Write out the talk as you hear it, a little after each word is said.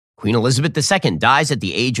Queen Elizabeth II dies at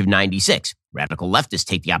the age of 96. Radical leftists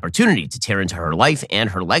take the opportunity to tear into her life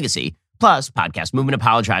and her legacy. Plus, podcast movement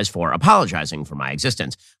apologize for apologizing for my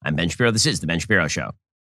existence. I'm Ben Shapiro. This is The Ben Shapiro Show.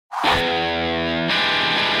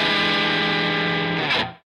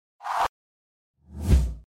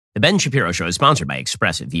 The Ben Shapiro Show is sponsored by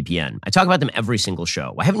ExpressVPN. I talk about them every single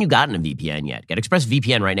show. Why haven't you gotten a VPN yet? Get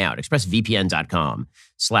ExpressVPN right now at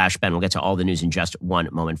expressvpn.com/Ben. We'll get to all the news in just one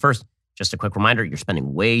moment. First, just a quick reminder, you're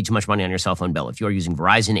spending way too much money on your cell phone bill. If you're using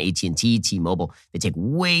Verizon, AT&T, T-Mobile, they take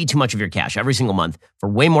way too much of your cash every single month for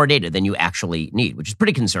way more data than you actually need, which is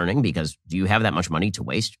pretty concerning because do you have that much money to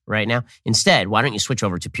waste right now? Instead, why don't you switch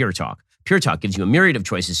over to Pure Talk? Pure Talk gives you a myriad of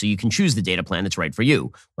choices so you can choose the data plan that's right for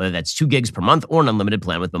you, whether that's 2 gigs per month or an unlimited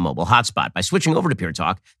plan with a mobile hotspot. By switching over to Pure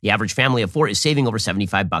Talk, the average family of 4 is saving over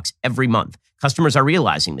 $75 every month. Customers are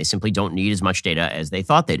realizing they simply don't need as much data as they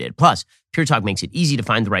thought they did. Plus, Pure Talk makes it easy to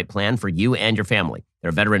find the right plan for you and your family. They're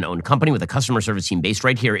a veteran-owned company with a customer service team based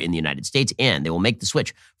right here in the United States, and they will make the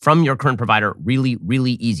switch from your current provider really,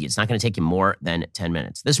 really easy. It's not going to take you more than 10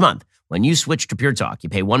 minutes. This month, when you switch to Pure Talk, you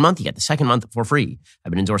pay 1 month, you get the second month for free.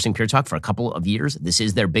 I've been endorsing Pure Talk for a couple of years. This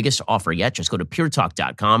is their biggest offer yet. Just go to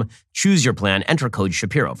puretalk.com, choose your plan, enter code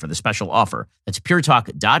Shapiro for the special offer. That's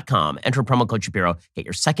puretalk.com, enter promo code Shapiro, get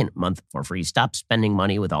your second month for free. Stop spending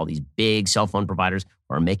money with all these big cell phone providers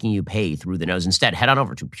who are making you pay through the nose. Instead, head on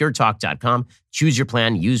over to puretalk.com, choose your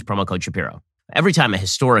plan, use promo code Shapiro. Every time a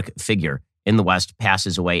historic figure in the West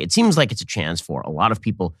passes away, it seems like it's a chance for a lot of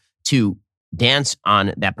people to dance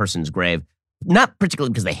on that person's grave, not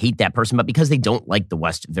particularly because they hate that person, but because they don't like the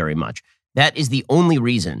West very much. That is the only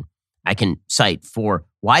reason I can cite for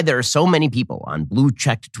why there are so many people on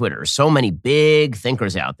blue-checked Twitter, so many big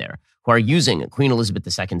thinkers out there who are using Queen Elizabeth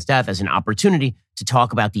II's death as an opportunity to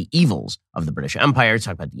talk about the evils of the British Empire, to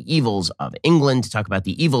talk about the evils of England, to talk about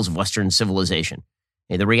the evils of Western civilization.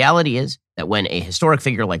 Okay, the reality is that when a historic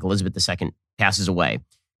figure like Elizabeth II passes away,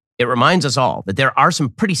 it reminds us all that there are some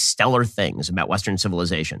pretty stellar things about Western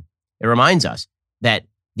civilization. It reminds us that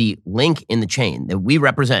the link in the chain that we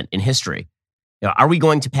represent in history, are we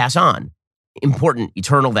going to pass on important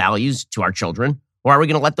eternal values to our children, or are we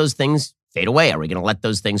going to let those things fade away? Are we going to let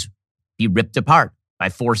those things be ripped apart by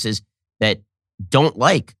forces that don't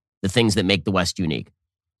like the things that make the West unique?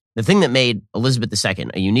 The thing that made Elizabeth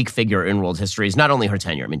II a unique figure in world history is not only her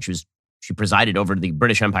tenure. I mean, she presided over the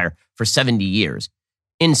British Empire for 70 years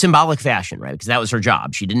in symbolic fashion, right? Because that was her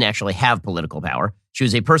job. She didn't actually have political power. She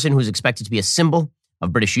was a person who was expected to be a symbol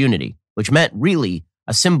of British unity, which meant really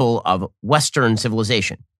a symbol of Western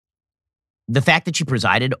civilization. The fact that she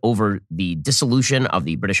presided over the dissolution of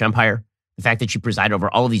the British Empire, the fact that she presided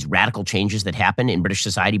over all of these radical changes that happened in British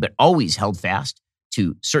society, but always held fast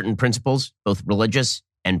to certain principles, both religious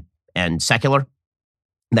and secular,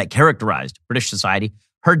 that characterized British society,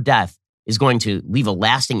 her death is going to leave a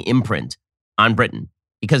lasting imprint on Britain.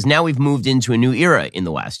 Because now we've moved into a new era in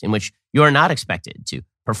the West in which you are not expected to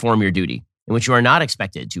perform your duty, in which you are not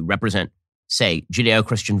expected to represent, say,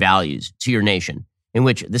 Judeo-Christian values to your nation, in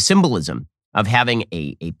which the symbolism of having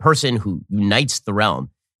a person who unites the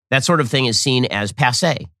realm, that sort of thing is seen as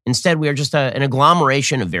passé. Instead, we are just an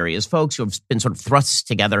agglomeration of various folks who have been sort of thrust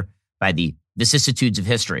together by the vicissitudes of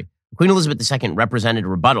history. Queen Elizabeth II represented a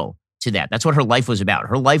rebuttal to that. That's what her life was about.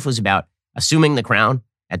 Her life was about assuming the crown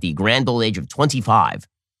at the grand old age of 25,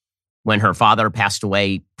 when her father passed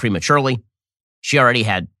away prematurely. She already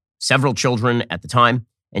had several children at the time,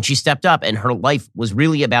 and she stepped up, and her life was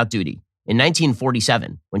really about duty. In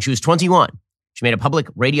 1947, when she was 21, she made a public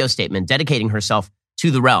radio statement dedicating herself to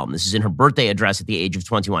the realm. This is in her birthday address at the age of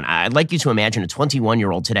 21. I'd like you to imagine a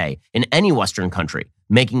 21-year-old today in any Western country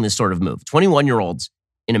making this sort of move. 21-year-olds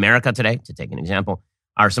in America today, to take an example,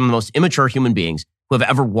 are some of the most immature human beings who have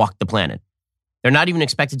ever walked the planet. They're not even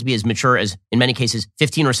expected to be as mature as, in many cases,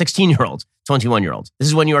 15 or 16-year-olds, 21-year-olds. This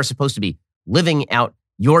is when you are supposed to be living out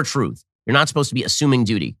your truth. You're not supposed to be assuming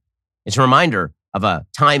duty. It's a reminder of a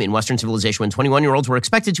time in Western civilization when 21-year-olds were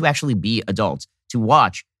expected to actually be adults, to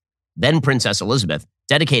watch then Princess Elizabeth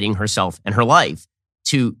dedicating herself and her life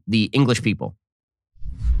to the English people.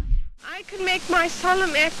 I can make my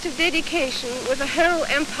solemn act of dedication with the whole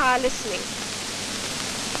empire listening.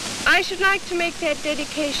 I should like to make that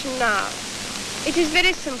dedication now. It is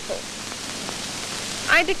very simple.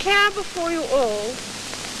 I declare before you all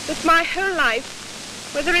that my whole life,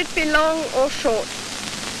 whether it be long or short,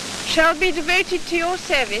 shall be devoted to your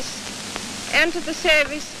service and to the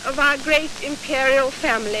service of our great imperial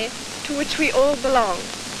family to which we all belong.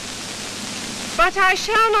 But I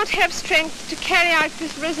shall not have strength to carry out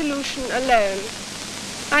this resolution alone,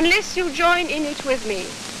 unless you join in it with me,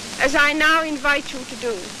 as I now invite you to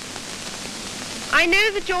do. I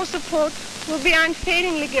know that your support will be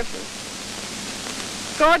unfailingly given.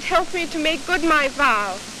 God help me to make good my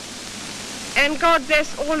vow, and God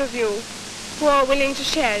bless all of you who are willing to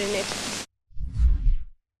share in it.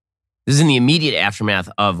 This is in the immediate aftermath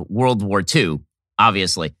of World War II,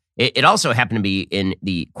 obviously. It also happened to be in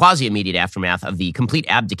the quasi-immediate aftermath of the complete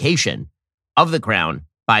abdication of the crown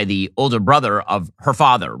by the older brother of her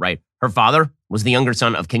father, right? Her father was the younger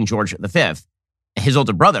son of King George V. His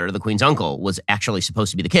older brother, the Queen's uncle, was actually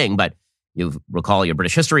supposed to be the king, but you recall your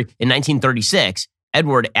British history. In 1936,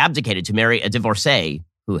 Edward abdicated to marry a divorcee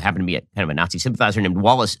who happened to be kind of a Nazi sympathizer named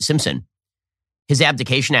Wallis Simpson. His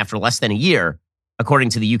abdication, after less than a year, according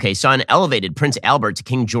to the UK Sun, elevated Prince Albert to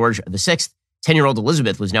King George VI. 10-year-old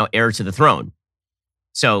Elizabeth was now heir to the throne.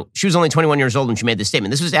 So she was only 21 years old when she made this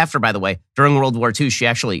statement. This was after, by the way, during World War II, she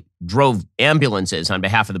actually drove ambulances on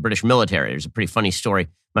behalf of the British military. There's a pretty funny story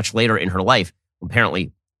much later in her life.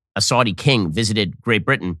 Apparently, a Saudi king visited Great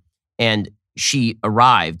Britain, and she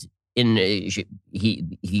arrived in,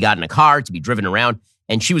 he got in a car to be driven around,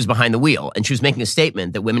 and she was behind the wheel. And she was making a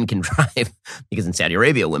statement that women can drive, because in Saudi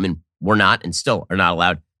Arabia, women were not and still are not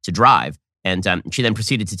allowed to drive. And she then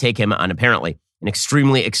proceeded to take him on apparently an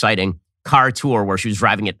extremely exciting car tour where she was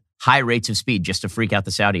driving at high rates of speed just to freak out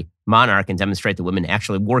the Saudi monarch and demonstrate that women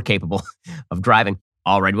actually were capable of driving.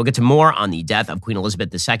 All right, we'll get to more on the death of Queen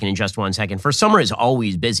Elizabeth II in just one second. First, summer is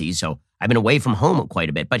always busy, so I've been away from home quite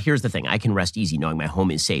a bit. But here's the thing. I can rest easy knowing my home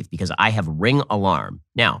is safe because I have Ring Alarm.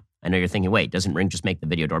 Now, I know you're thinking, wait, doesn't Ring just make the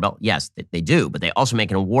video doorbell? Yes, they do, but they also make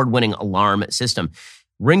an award-winning alarm system.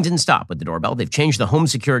 Ring didn't stop with the doorbell. They've changed the home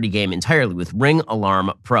security game entirely with Ring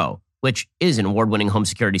Alarm Pro, which is an award-winning home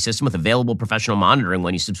security system with available professional monitoring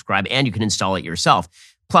when you subscribe, and you can install it yourself.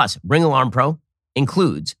 Plus, Ring Alarm Pro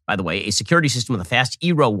includes, by the way, a security system with a fast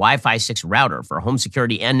eero Wi-Fi 6 router for home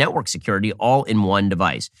security and network security all in one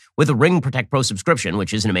device. With a Ring Protect Pro subscription,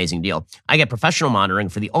 which is an amazing deal, I get professional monitoring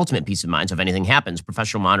for the ultimate peace of mind. So if anything happens,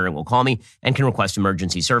 professional monitoring will call me and can request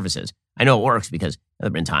emergency services. I know it works because there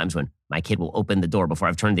have been times when my kid will open the door before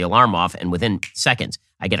I've turned the alarm off, and within seconds,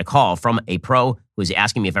 I get a call from a pro who is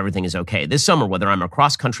asking me if everything is okay. This summer, whether I'm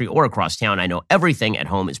across country or across town, I know everything at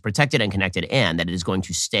home is protected and connected, and that it is going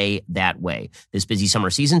to stay that way. This busy summer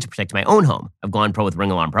season, to protect my own home, I've gone pro with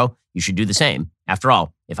Ring Alarm Pro. You should do the same. After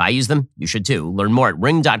all, if I use them, you should too. Learn more at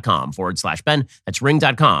ring.com/Ben. That's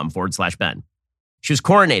ring.com/Ben. She was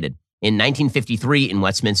coronated in 1953 in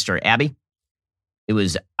Westminster Abbey. It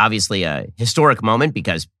was obviously a historic moment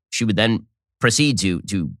because she would then proceed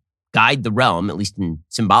to guide the realm, at least in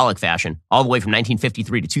symbolic fashion, all the way from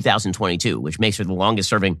 1953 to 2022, which makes her the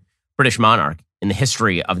longest-serving British monarch in the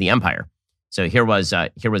history of the empire. So here was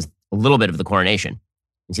a little bit of the coronation. You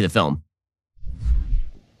can see the film.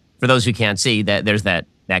 For those who can't see, that there's that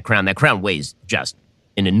crown. That crown weighs just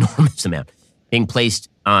an enormous amount, being placed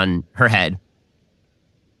on her head.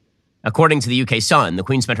 According to the UK Sun, the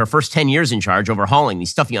Queen spent her first 10 years in charge overhauling the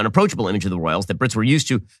stuffy, unapproachable image of the royals that Brits were used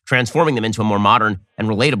to, transforming them into a more modern and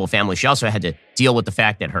relatable family. She also had to deal with the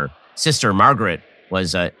fact that her sister, Margaret,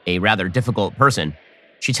 was a rather difficult person.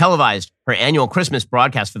 She televised her annual Christmas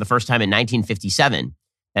broadcast for the first time in 1957.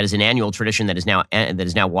 That is an annual tradition that is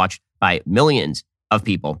now watched by millions of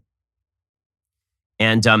people.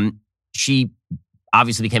 And she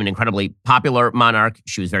obviously became an incredibly popular monarch.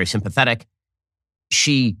 She was very sympathetic.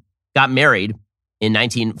 She got married in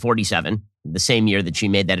 1947, the same year that she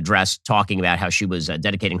made that address talking about how she was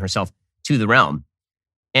dedicating herself to the realm.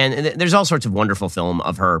 And there's all sorts of wonderful film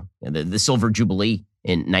of her, the Silver Jubilee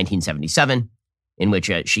in 1977, in which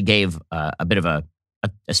she gave a bit of a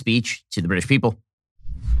speech to the British people.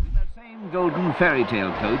 In the same golden fairy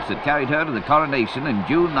tale coach that carried her to the coronation in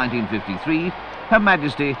June 1953, Her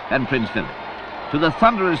Majesty and Prince Philip, to the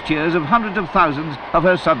thunderous cheers of hundreds of thousands of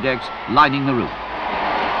her subjects lining the room.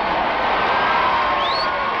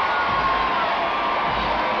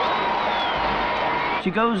 She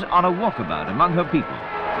goes on a walkabout among her people.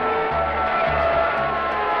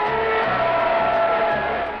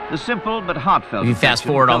 The simple but heartfelt. If you fast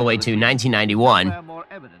forward all the way to 1991,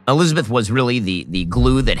 Elizabeth was really the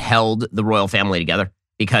glue that held the royal family together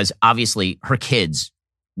because obviously her kids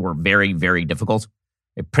were very, very difficult.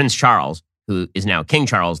 Prince Charles, who is now King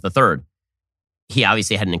Charles III, he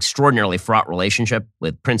obviously had an extraordinarily fraught relationship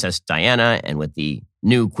with Princess Diana and with the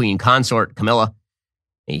new queen consort, Camilla.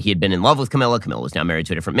 He had been in love with Camilla. Camilla was now married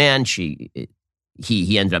to a different man. He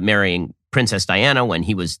ended up marrying Princess Diana when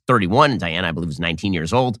he was 31, and Diana, I believe, was 19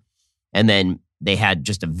 years old. And then they had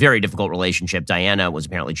just a very difficult relationship. Diana was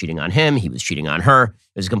apparently cheating on him. He was cheating on her.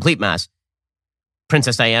 It was a complete mess.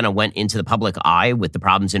 Princess Diana went into the public eye with the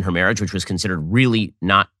problems in her marriage, which was considered really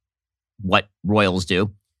not what royals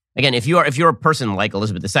do. Again, if you're a person like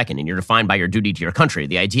Elizabeth II and you're defined by your duty to your country,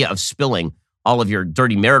 the idea of spilling all of your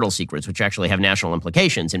dirty marital secrets, which actually have national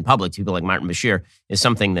implications in public to people like Martin Bashir, is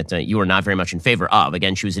something that you are not very much in favor of.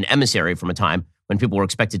 Again, she was an emissary from a time when people were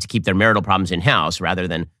expected to keep their marital problems in-house rather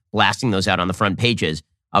than blasting those out on the front pages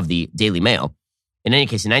of the Daily Mail. In any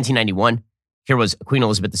case, in 1991, here was Queen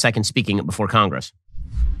Elizabeth II speaking before Congress.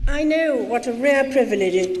 I know what a rare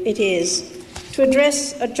privilege it is to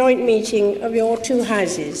address a joint meeting of your two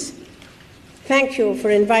houses. Thank you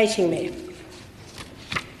for inviting me.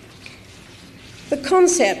 The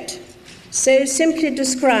concept, so simply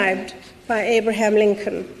described by Abraham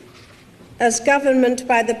Lincoln as government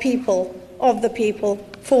by the people, of the people,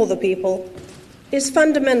 for the people, is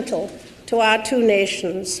fundamental to our two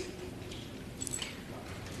nations.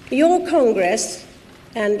 Your Congress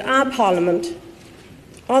and our Parliament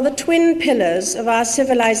are the twin pillars of our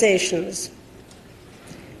civilizations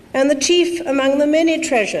and the chief among the many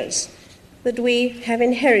treasures that we have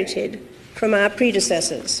inherited from our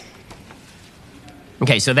predecessors.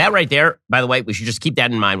 Okay, so that right there, by the way, we should just keep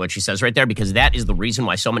that in mind, what she says right there, because that is the reason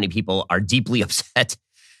why so many people are deeply upset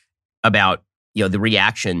about, the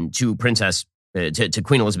reaction to to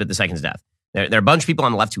Queen Elizabeth II's death. There are a bunch of people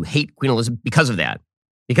on the left who hate Queen Elizabeth because of that.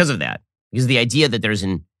 Because of the idea that there's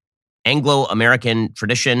an Anglo-American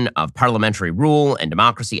tradition of parliamentary rule and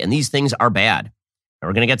democracy, and these things are bad. And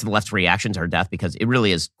we're going to get to the left's reaction to her death because it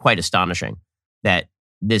really is quite astonishing that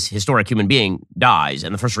this historic human being dies.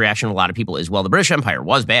 And the first reaction of a lot of people is, well, the British Empire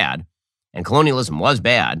was bad, and colonialism was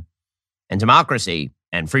bad, and democracy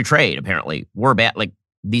and free trade apparently were bad. Like,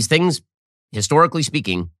 these things, historically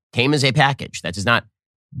speaking, came as a package. That does not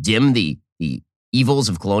dim the evils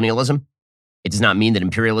of colonialism. It does not mean that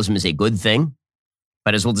imperialism is a good thing.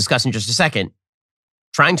 But as we'll discuss in just a second,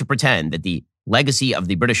 trying to pretend that the legacy of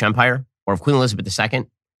the British Empire or of Queen Elizabeth II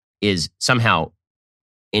is somehow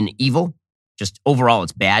an evil, just overall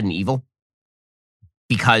it's bad and evil,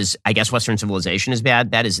 because I guess Western civilization is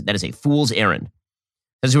bad, that is a fool's errand.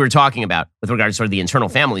 As we were talking about with regard to sort of the internal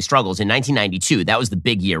family struggles, in 1992, that was the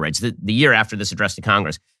big year, right? So the year after this address to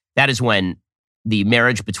Congress, that is when the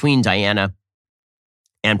marriage between Diana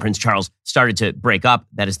and Prince Charles started to break up.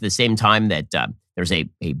 That is the same time that there's a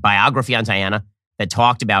biography on Diana that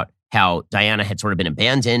talked about how Diana had sort of been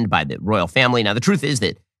abandoned by the royal family. Now, the truth is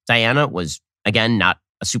that Diana was, again, not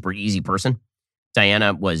a super easy person.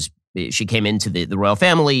 She came into the royal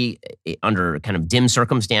family under kind of dim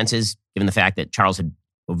circumstances, given the fact that Charles had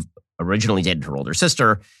originally dated her older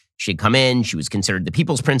sister. She had come in, she was considered the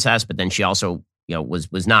people's princess, but then she also,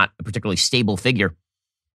 was not a particularly stable figure.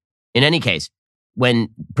 In any case, when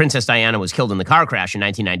Princess Diana was killed in the car crash in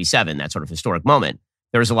 1997, that sort of historic moment,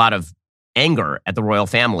 there was a lot of anger at the royal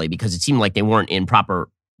family because it seemed like they weren't in proper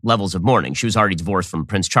levels of mourning. She was already divorced from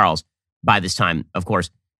Prince Charles by this time, of course.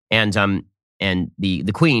 And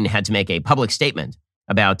the Queen had to make a public statement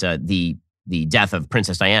about the death of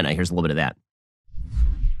Princess Diana. Here's a little bit of that.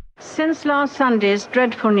 Since last Sunday's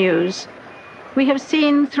dreadful news, we have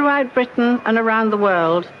seen throughout Britain and around the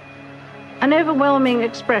world an overwhelming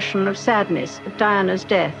expression of sadness at Diana's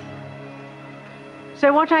death.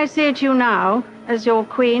 So what I say to you now, as your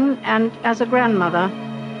Queen and as a grandmother,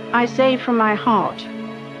 I say from my heart.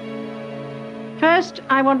 First,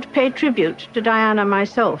 I want to pay tribute to Diana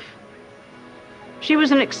myself. She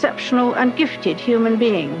was an exceptional and gifted human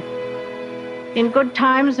being. In good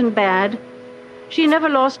times and bad, she never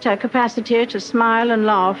lost her capacity to smile and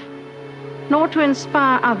laugh, nor to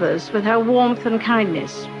inspire others with her warmth and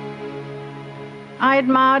kindness. I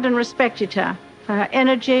admired and respected her for her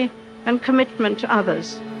energy and commitment to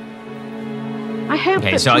others. I hope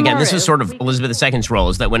Okay, so again, this is sort of Elizabeth II's role,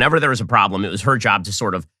 is that whenever there was a problem, it was her job to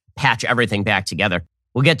sort of patch everything back together.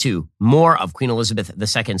 We'll get to more of Queen Elizabeth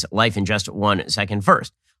II's life in just 1 second.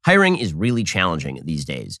 First, hiring is really challenging these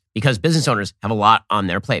days because business owners have a lot on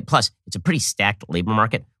their plate. Plus, it's a pretty stacked labor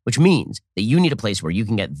market, which means that you need a place where you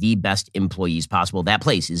can get the best employees possible. That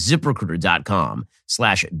place is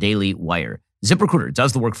ZipRecruiter.com/dailywire. ZipRecruiter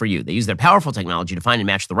does the work for you. They use their powerful technology to find and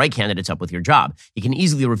match the right candidates up with your job. You can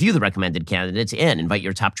easily review the recommended candidates and invite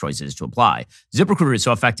your top choices to apply. ZipRecruiter is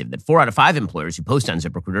so effective that 4 out of 5 employers who post on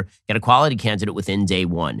ZipRecruiter get a quality candidate within day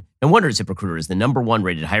 1. No wonder ZipRecruiter is the #1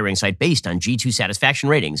 rated hiring site based on G2 satisfaction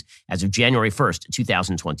ratings as of January 1st,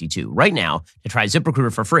 2022. Right now, to try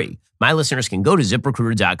ZipRecruiter for free, my listeners can go to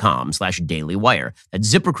ZipRecruiter.com/dailywire.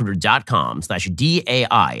 That's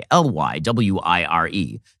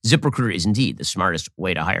ZipRecruiter.com/DAILYWIRE. ZipRecruiter is indeed indeed the smartest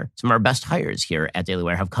way to hire. Some of our best hires here at Daily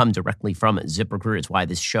Wire have come directly from ZipRecruiter. It's why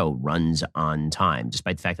this show runs on time,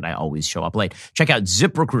 despite the fact that I always show up late. Check out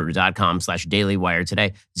ZipRecruiter.com/dailywire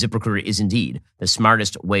today. ZipRecruiter is indeed the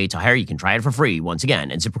smartest way to hire. You can try it for free once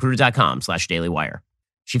again at ZipRecruiter.com/dailywire.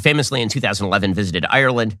 She famously in 2011 visited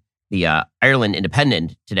Ireland. The Ireland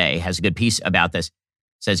Independent today has a good piece about this.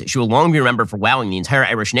 Says she will long be remembered for wowing the entire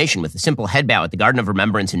Irish nation with a simple head bow at the Garden of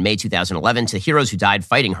Remembrance in May 2011 to the heroes who died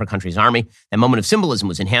fighting her country's army. That moment of symbolism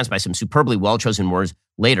was enhanced by some superbly well-chosen words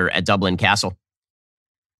later at Dublin Castle.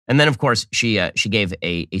 And then, of course, she gave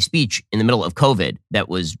a speech in the middle of COVID that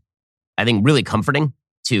was, I think, really comforting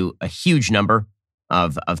to a huge number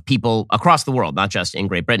of people across the world, not just in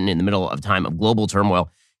Great Britain, in the middle of a time of global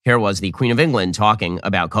turmoil. Here was the Queen of England talking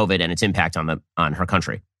about COVID and its impact on her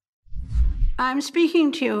country. I'm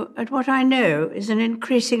speaking to you at what I know is an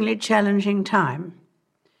increasingly challenging time.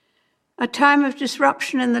 A time of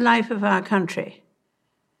disruption in the life of our country.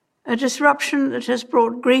 A disruption that has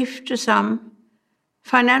brought grief to some,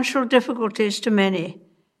 financial difficulties to many,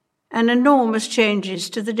 and enormous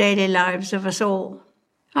changes to the daily lives of us all.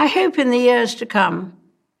 I hope in the years to come,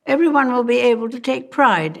 everyone will be able to take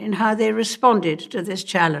pride in how they responded to this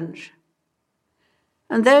challenge.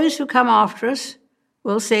 And those who come after us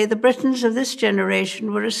will say the Britons of this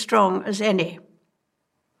generation were as strong as any,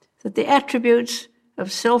 that the attributes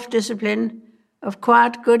of self-discipline, of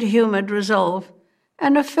quiet, good-humoured resolve,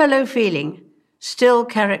 and of fellow feeling still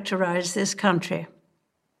characterize this country.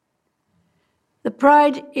 The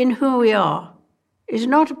pride in who we are is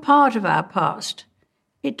not a part of our past.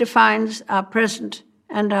 It defines our present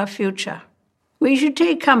and our future. We should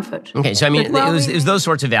take comfort. Okay, so I mean, it was those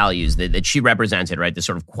sorts of values that she represented, right? This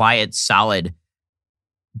sort of quiet, solid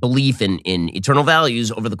belief in eternal values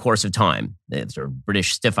over the course of time. The sort of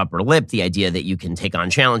British stiff upper lip, the idea that you can take on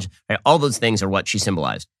challenge, right? All those things are what she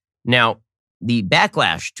symbolized. Now, the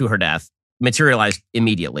backlash to her death materialized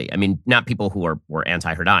immediately. I mean, not people who were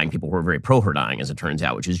anti-her dying, people who were very pro-her dying, as it turns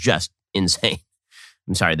out, which is just insane.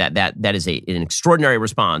 I'm sorry, that is an extraordinary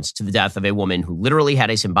response to the death of a woman who literally had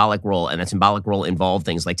a symbolic role, and that symbolic role involved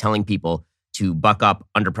things like telling people to buck up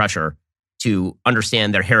under pressure, to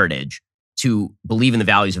understand their heritage, to believe in the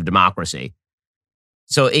values of democracy.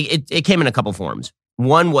 So it came in a couple forms.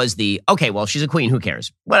 One was okay, well, she's a queen, who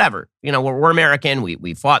cares? Whatever. You know, we're American.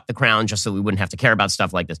 We fought the crown just so we wouldn't have to care about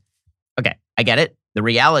stuff like this. Okay, I get it. The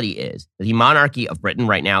reality is that the monarchy of Britain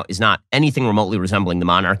right now is not anything remotely resembling the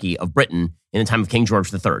monarchy of Britain in the time of King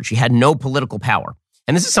George III. She had no political power.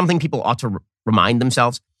 And this is something people ought to remind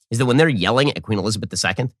themselves, is that when they're yelling at Queen Elizabeth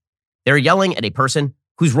II, they're yelling at a person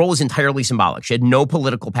whose role is entirely symbolic. She had no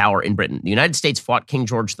political power in Britain. The United States fought King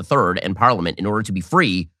George III and Parliament in order to be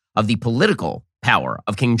free of the political power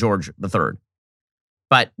of King George III.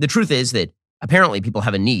 But the truth is that apparently people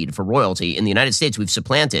have a need for royalty. In the United States, we've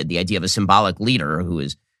supplanted the idea of a symbolic leader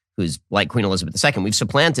who's like Queen Elizabeth II. We've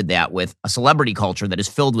supplanted that with a celebrity culture that is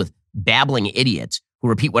filled with babbling idiots who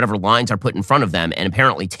repeat whatever lines are put in front of them and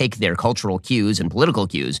apparently take their cultural cues and political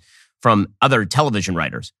cues from other television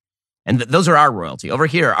writers. And those are our royalty. Over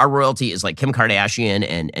here, our royalty is like Kim Kardashian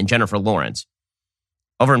and Jennifer Lawrence.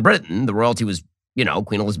 Over in Britain, the royalty was,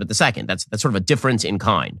 Queen Elizabeth II. That's sort of a difference in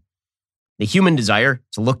kind. The human desire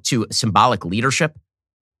to look to symbolic leadership,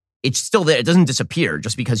 it's still there. It doesn't disappear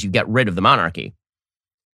just because you get rid of the monarchy.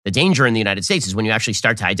 The danger in the United States is when you actually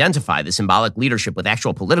start to identify the symbolic leadership with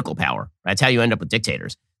actual political power. That's how you end up with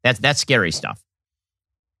dictators. That's scary stuff.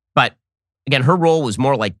 But again, her role was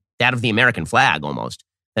more like that of the American flag almost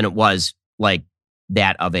than it was like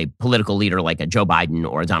that of a political leader like a Joe Biden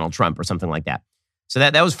or a Donald Trump or something like that. So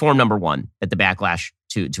that was form number one that the backlash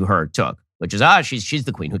to her took, which is, she's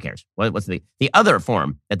the queen, who cares? What's the other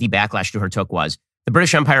form that the backlash to her took was the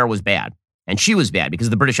British Empire was bad, and she was bad because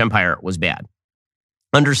the British Empire was bad.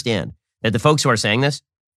 Understand that the folks who are saying this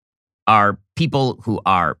are people who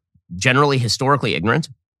are generally historically ignorant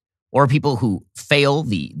or people who fail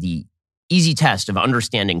the easy test of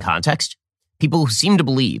understanding context, people who seem to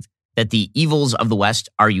believe that the evils of the West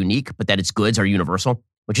are unique, but that its goods are universal,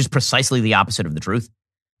 which is precisely the opposite of the truth.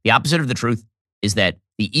 The opposite of the truth is that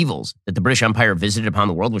the evils that the British Empire visited upon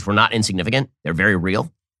the world, which were not insignificant, they're very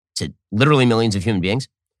real to literally millions of human beings,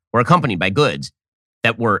 were accompanied by goods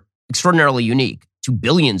that were extraordinarily unique to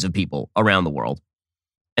billions of people around the world.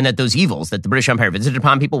 And that those evils that the British Empire visited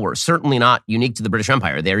upon people were certainly not unique to the British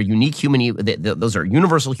Empire. They're unique those are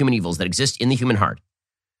universal human evils that exist in the human heart.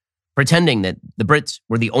 Pretending that the Brits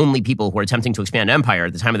were the only people who were attempting to expand empire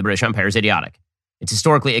at the time of the British Empire is idiotic. It's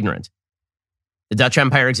historically ignorant. The Dutch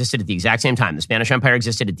Empire existed at the exact same time. The Spanish Empire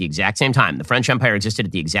existed at the exact same time. The French Empire existed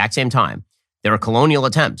at the exact same time. There are colonial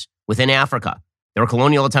attempts within Africa There were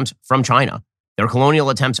colonial attempts from China. There were colonial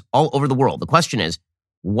attempts all over the world. The question is,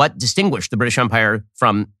 what distinguished the British Empire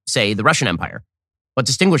from, say, the Russian Empire? What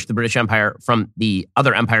distinguished the British Empire from the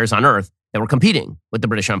other empires on earth that were competing with the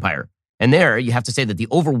British Empire? And there, you have to say that the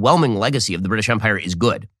overwhelming legacy of the British Empire is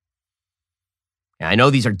good. And I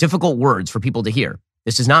know these are difficult words for people to hear.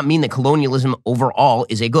 This does not mean that colonialism overall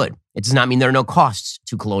is a good. It does not mean there are no costs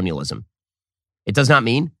to colonialism. It does not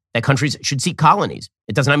mean that countries should seek colonies.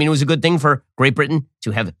 It does not mean it was a good thing for Great Britain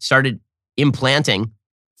to have started implanting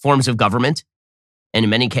forms of government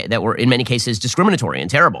and that were in many cases discriminatory and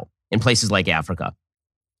terrible in places like Africa.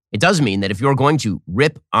 It does mean that if you're going to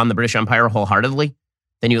rip on the British Empire wholeheartedly,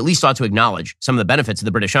 then you at least ought to acknowledge some of the benefits of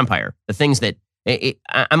the British Empire. The things that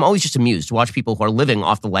I'm always just amused to watch people who are living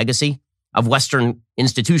off the legacy of Western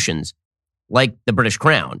institutions like the British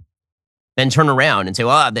Crown, then turn around and say,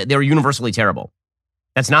 well, they're universally terrible.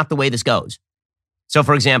 That's not the way this goes. So,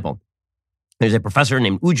 for example, there's a professor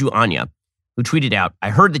named Uju Anya who tweeted out, I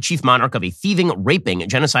heard the chief monarch of a thieving, raping,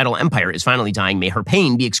 genocidal empire is finally dying. May her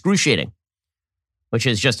pain be excruciating. Which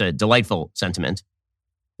is just a delightful sentiment.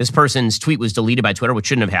 This person's tweet was deleted by Twitter, which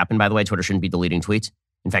shouldn't have happened, by the way. Twitter shouldn't be deleting tweets.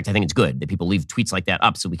 In fact, I think it's good that people leave tweets like that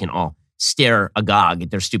up so we can all stare agog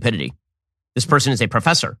at their stupidity. This person is a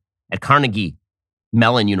professor at Carnegie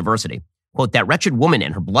Mellon University. Quote, that wretched woman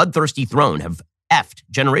and her bloodthirsty throne have effed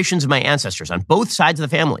generations of my ancestors on both sides of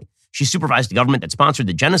the family. She supervised the government that sponsored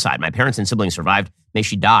the genocide. My parents and siblings survived. May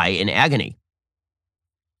she die in agony.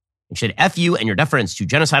 And she said, F you and your deference to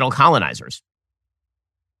genocidal colonizers.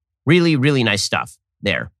 Really, really nice stuff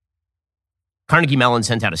there. Carnegie Mellon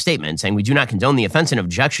sent out a statement saying, we do not condone the offensive and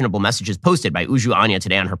objectionable messages posted by Uju Anya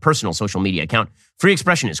today on her personal social media account. Free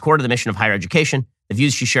expression is core to the mission of higher education. The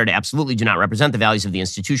views she shared absolutely do not represent the values of the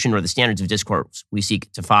institution or the standards of discourse we seek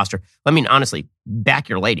to foster. I mean, honestly, back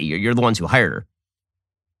your lady. You're the ones who hired her.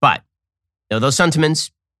 But those sentiments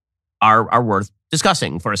are worth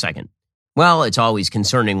discussing for a second. Well, it's always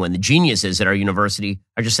concerning when the geniuses at our university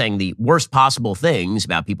are just saying the worst possible things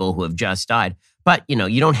about people who have just died. But,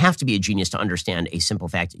 you don't have to be a genius to understand a simple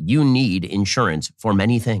fact. You need insurance for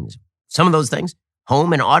many things. Some of those things,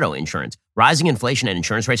 home and auto insurance. Rising inflation and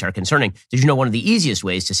insurance rates are concerning. Did you know one of the easiest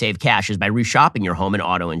ways to save cash is by reshopping your home and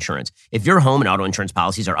auto insurance? If your home and auto insurance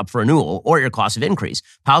policies are up for renewal or your costs have increased,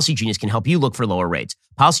 Policy Genius can help you look for lower rates.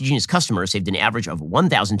 Policy Genius customers saved an average of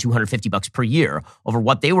 $1,250 per year over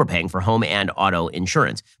what they were paying for home and auto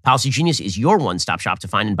insurance. Policy Genius is your one-stop shop to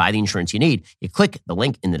find and buy the insurance you need. You click the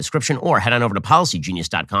link in the description or head on over to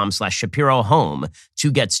policygenius.com/Shapiro-Home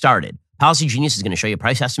to get started. Policy Genius is going to show you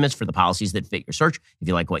price estimates for the policies that fit your search. If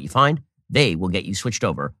you like what you find, they will get you switched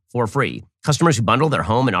over for free. Customers who bundle their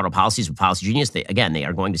home and auto policies with Policy Genius, they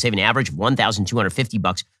are going to save an average of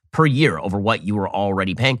 $1,250 per year over what you were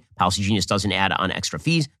already paying. Policy Genius doesn't add on extra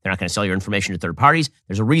fees. They're not going to sell your information to third parties.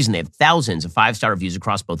 There's a reason they have thousands of 5-star reviews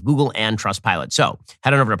across both Google and Trustpilot. So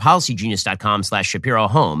head on over to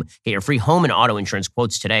policygenius.com/Shapiro-Home. Get your free home and auto insurance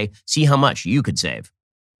quotes today. See how much you could save.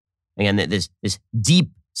 Again, this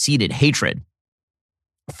deep-seated hatred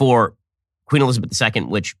for Queen Elizabeth II,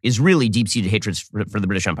 which is really deep-seated hatred for the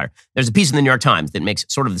British Empire. There's a piece in the New York Times that makes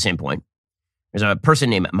sort of the same point. There's a person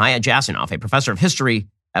named Maya Jasanoff, a professor of history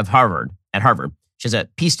at Harvard. She has a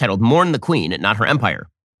piece titled Mourn the Queen, Not Her Empire.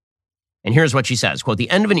 And here's what she says, quote, the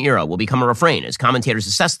end of an era will become a refrain as commentators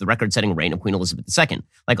assess the record-setting reign of Queen Elizabeth II.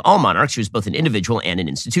 Like all monarchs, she was both an individual and an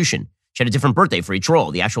institution. She had a different birthday for each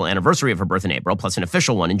role, the actual anniversary of her birth in April, plus an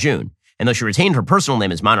official one in June. And though she retained her personal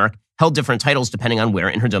name as monarch, held different titles depending on where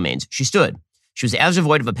in her domains she stood. She was as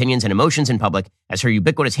devoid of opinions and emotions in public as her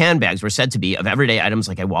ubiquitous handbags were said to be of everyday items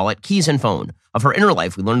like a wallet, keys, and phone. Of her inner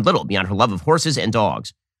life, we learned little beyond her love of horses and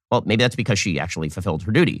dogs. Well, maybe that's because she actually fulfilled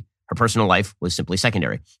her duty. Her personal life was simply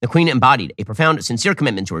secondary. The Queen embodied a profound, sincere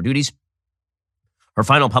commitment to her duties. Her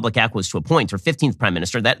final public act was to appoint her 15th prime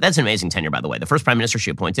minister. That's an amazing tenure, by the way. The first prime minister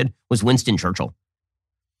she appointed was Winston Churchill.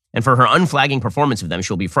 And for her unflagging performance of them,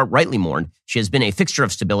 she will be rightly mourned. She has been a fixture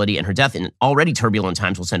of stability, and her death in already turbulent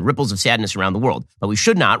times will send ripples of sadness around the world. But we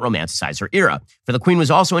should not romanticize her era. For the Queen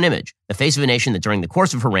was also an image, the face of a nation that during the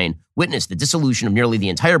course of her reign witnessed the dissolution of nearly the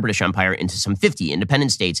entire British Empire into some 50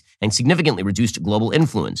 independent states and significantly reduced global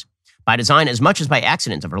influence. By design, as much as by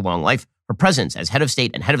accident of her long life, her presence as head of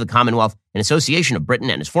state and head of the Commonwealth, an association of Britain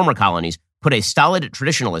and its former colonies, put a stolid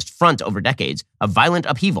traditionalist front over decades of violent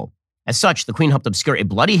upheaval. As such, the Queen helped obscure a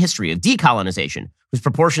bloody history of decolonization, whose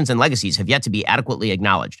proportions and legacies have yet to be adequately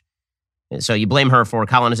acknowledged. So you blame her for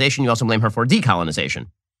colonization, you also blame her for decolonization.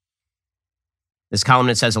 This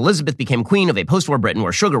columnist says Elizabeth became queen of a post-war Britain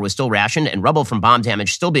where sugar was still rationed and rubble from bomb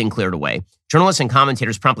damage still being cleared away. Journalists and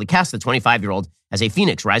commentators promptly cast the 25-year-old as a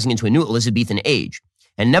phoenix rising into a new Elizabethan age.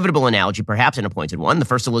 An inevitable analogy, perhaps an appointed one, the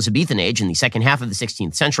first Elizabethan age in the second half of the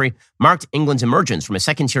 16th century marked England's emergence from a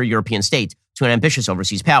second-tier European state to an ambitious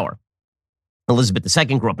overseas power. Elizabeth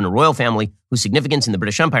II grew up in a royal family whose significance in the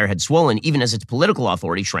British Empire had swollen even as its political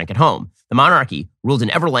authority shrank at home. The monarchy ruled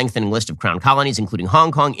an ever-lengthening list of crown colonies, including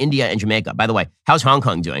Hong Kong, India, and Jamaica. By the way, how's Hong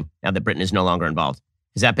Kong doing now that Britain is no longer involved?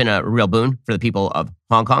 Has that been a real boon for the people of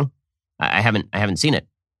Hong Kong? I haven't seen it.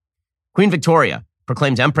 Queen Victoria,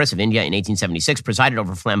 proclaimed Empress of India in 1876, presided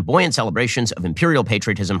over flamboyant celebrations of imperial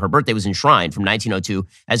patriotism. Her birthday was enshrined from 1902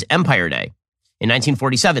 as Empire Day. In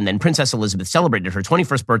 1947, then Princess Elizabeth celebrated her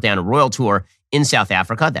 21st birthday on a royal tour in South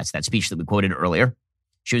Africa. That's that speech that we quoted earlier.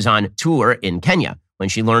 She was on tour in Kenya when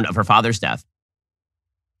she learned of her father's death.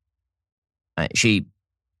 She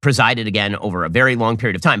presided again over a very long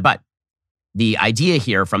period of time. But the idea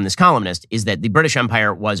here from this columnist is that the British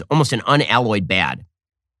Empire was almost an unalloyed bad.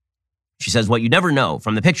 She says, what you never know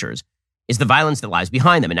from the pictures is the violence that lies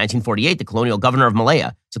behind them. In 1948, the colonial governor of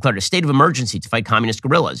Malaya declared a state of emergency to fight communist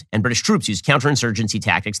guerrillas, and British troops used counterinsurgency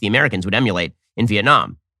tactics the Americans would emulate in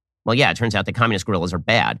Vietnam. Well, yeah, it turns out that communist guerrillas are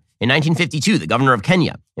bad. In 1952, the governor of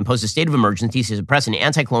Kenya imposed a state of emergency to suppress an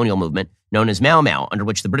anti-colonial movement known as Mau Mau, under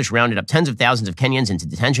which the British rounded up tens of thousands of Kenyans into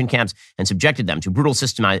detention camps and subjected them to brutal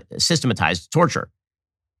systematized torture.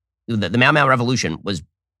 The Mau Mau revolution was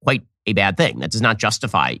quite a bad thing. That does not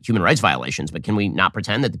justify human rights violations, but can we not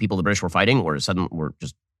pretend that the people the British were fighting were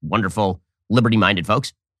just wonderful, liberty-minded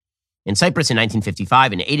folks? In Cyprus in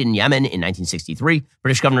 1955 and Aden, Yemen in 1963,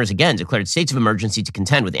 British governors again declared states of emergency to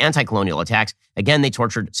contend with anti-colonial attacks. Again, they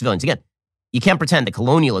tortured civilians. Again, you can't pretend that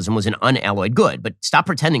colonialism was an unalloyed good, but stop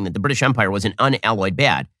pretending that the British Empire was an unalloyed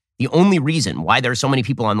bad. The only reason why there are so many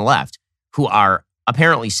people on the left who are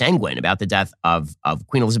apparently sanguine about the death of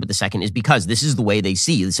Queen Elizabeth II is because this is the way they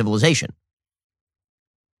see the civilization.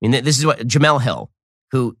 I mean, this is what Jamel Hill,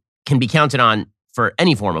 who can be counted on for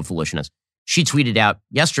any form of foolishness, she tweeted out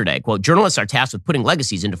yesterday, quote, journalists are tasked with putting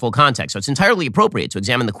legacies into full context, so it's entirely appropriate to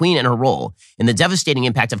examine the Queen and her role in the devastating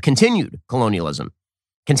impact of continued colonialism.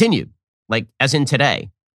 Continued, like as in today.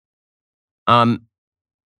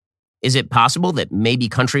 Is it possible that maybe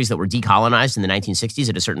countries that were decolonized in the 1960s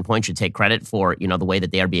at a certain point should take credit for, the way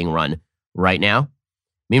that they are being run right now?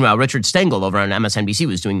 Meanwhile, Richard Stengel over on MSNBC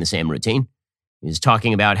was doing the same routine. He was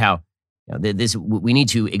talking about how we need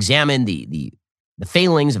to examine the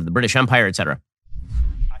failings of the British Empire, et cetera.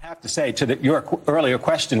 I have to say to your earlier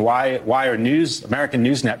question, why are American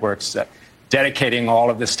news networks dedicating all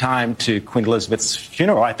of this time to Queen Elizabeth's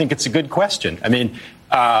funeral? I think it's a good question. I mean,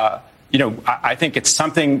 I think it's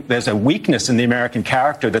something, there's a weakness in the American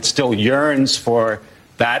character that still yearns for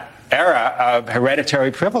that era of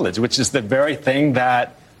hereditary privilege, which is the very thing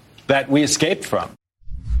that we escaped from.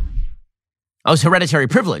 Oh, it's hereditary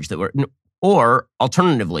privilege or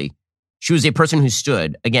alternatively, she was a person who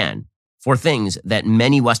stood, again, for things that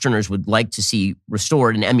many Westerners would like to see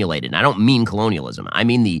restored and emulated. And I don't mean colonialism. I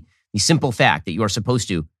mean the simple fact that you are supposed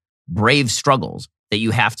to brave struggles, that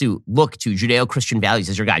you have to look to Judeo-Christian values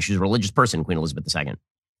as your guide. She was a religious person, Queen Elizabeth II.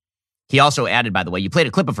 He also added, by the way, you played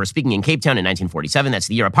a clip of her speaking in Cape Town in 1947. That's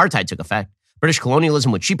the year apartheid took effect. British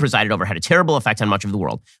colonialism, which she presided over, had a terrible effect on much of the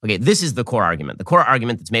world. Okay, this is the core argument. The core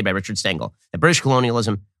argument that's made by Richard Stengel, that British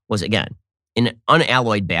colonialism was, again, an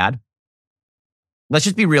unalloyed bad. Let's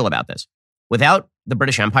just be real about this. Without the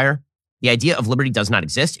British Empire, the idea of liberty does not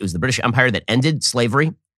exist. It was the British Empire that ended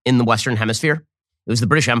slavery in the Western Hemisphere. It was the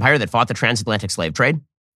British Empire that fought the transatlantic slave trade.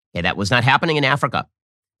 Okay, that was not happening in Africa.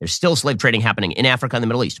 There's still slave trading happening in Africa and the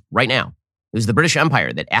Middle East right now. It was the British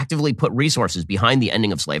Empire that actively put resources behind the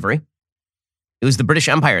ending of slavery. It was the British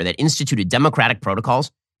Empire that instituted democratic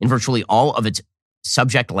protocols in virtually all of its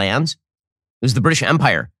subject lands. It was the British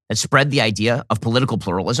Empire that spread the idea of political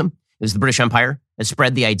pluralism. It was the British Empire that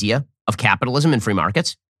spread the idea of capitalism and free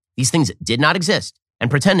markets. These things did not exist. And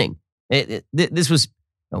pretending, this was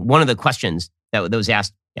one of the questions that was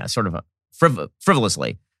asked, sort of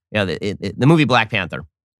frivolously. The movie Black Panther,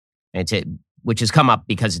 which has come up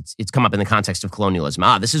because it's come up in the context of colonialism.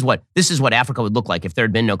 This is what Africa would look like if there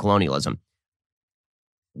had been no colonialism.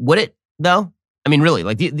 Would it though? I mean, really,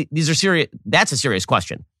 like these are serious. That's a serious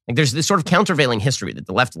question. Like there's this sort of countervailing history that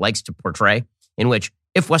the left likes to portray, in which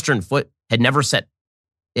if Western people had never set,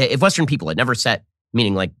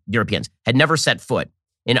 meaning like Europeans, had never set foot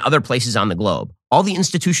in other places on the globe, all the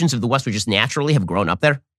institutions of the West would just naturally have grown up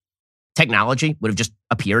there. Technology would have just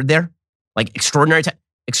appeared there. Like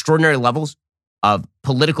extraordinary levels of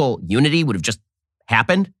political unity would have just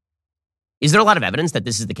happened. Is there a lot of evidence that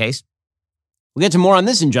this is the case? We'll get to more on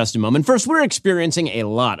this in just a moment. First, we're experiencing a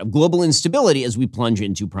lot of global instability as we plunge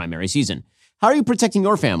into primary season. How are you protecting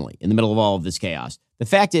your family in the middle of all of this chaos? The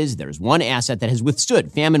fact is, there's one asset that has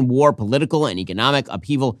withstood famine, war, political, and economic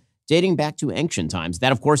upheaval dating back to ancient times.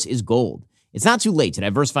 That, of course, is gold. It's not too late to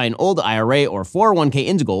diversify an old IRA or 401k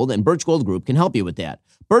into gold, and Birch Gold Group can help you with that.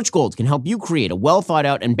 Birch Gold can help you create a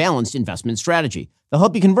well-thought-out and balanced investment strategy. They'll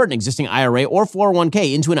help you convert an existing IRA or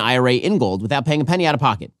 401k into an IRA in gold without paying a penny out of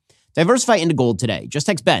pocket. Diversify into gold today. Just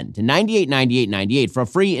text BEN to 989898 for a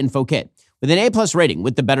free info kit. With an A-plus rating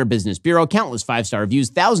with the Better Business Bureau, countless 5-star reviews,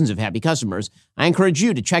 thousands of happy customers, I encourage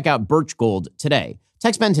you to check out Birch Gold today.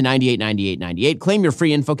 Text BEN to 989898. Claim your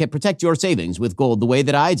free info kit. Protect your savings with gold the way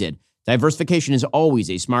that I did. Diversification is always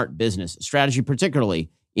a smart business strategy, particularly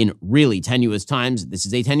in really tenuous times. This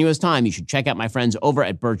is a tenuous time. You should check out my friends over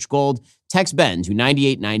at Birch Gold. Text BEN to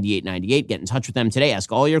 989898. Get in touch with them today.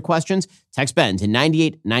 Ask all your questions. Text BEN to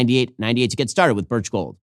 989898 to get started with Birch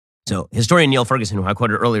Gold. So historian Neil Ferguson, who I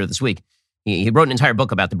quoted earlier this week, he wrote an entire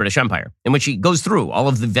book about the British Empire in which he goes through all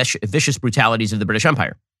of the vicious brutalities of the British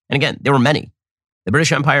Empire. And again, there were many. The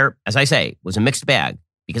British Empire, as I say, was a mixed bag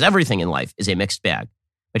because everything in life is a mixed bag.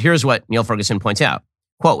 But here's what Neil Ferguson points out.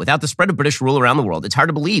 Quote, without the spread of British rule around the world, it's hard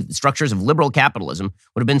to believe the structures of liberal capitalism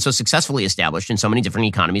would have been so successfully established in so many different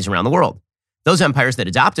economies around the world. Those empires that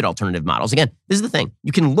adopted alternative models, again, this is the thing,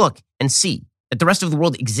 you can look and see that the rest of the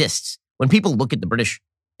world exists. When people look at the British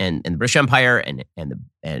and the British Empire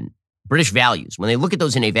and British values, when they look at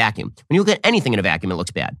those in a vacuum, when you look at anything in a vacuum, it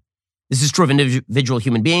looks bad. This is true of individual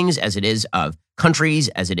human beings as it is of countries,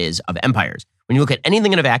 as it is of empires. When you look at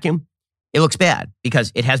anything in a vacuum, it looks bad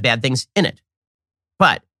because it has bad things in it.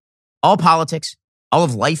 But all politics, all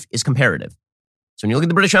of life is comparative. So when you look at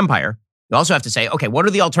the British Empire, you also have to say, okay, what are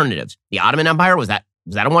the alternatives? The Ottoman Empire, was that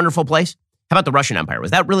a wonderful place? How about the Russian Empire?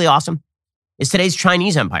 Was that really awesome? Is today's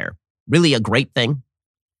Chinese Empire really a great thing?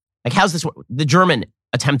 Like, how's this? The German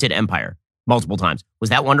attempted empire multiple times. Was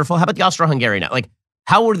that wonderful? How about the Austro-Hungarian? Like,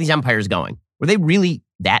 how were these empires going? Were they really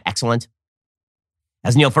that excellent?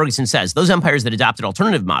 As Neil Ferguson says, those empires that adopted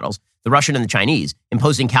alternative models, the Russian and the Chinese,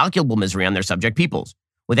 imposed incalculable misery on their subject peoples.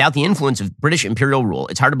 Without the influence of British imperial rule,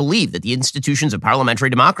 it's hard to believe that the institutions of parliamentary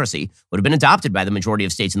democracy would have been adopted by the majority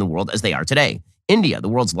of states in the world as they are today. India, the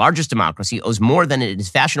world's largest democracy, owes more than it is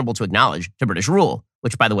fashionable to acknowledge to British rule,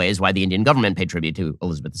 which, by the way, is why the Indian government paid tribute to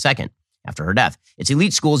Elizabeth II after her death. Its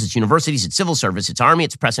elite schools, its universities, its civil service, its army,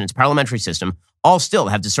 its press, and its parliamentary system all still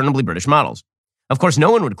have discernibly British models. Of course,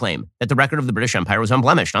 no one would claim that the record of the British Empire was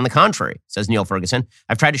unblemished. On the contrary, says Neil Ferguson,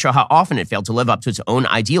 I've tried to show how often it failed to live up to its own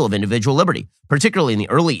ideal of individual liberty, particularly in the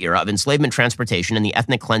early era of enslavement, transportation, and the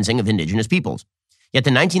ethnic cleansing of indigenous peoples. Yet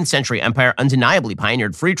the 19th century empire undeniably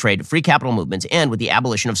pioneered free trade, free capital movements, and with the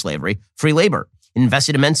abolition of slavery, free labor. It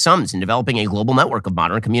invested immense sums in developing a global network of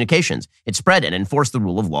modern communications. It spread and enforced the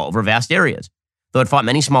rule of law over vast areas. Though it fought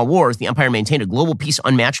many small wars, the empire maintained a global peace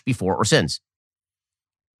unmatched before or since.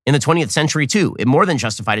 In the 20th century, too, it more than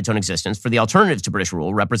justified its own existence, for the alternatives to British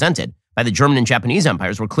rule represented by the German and Japanese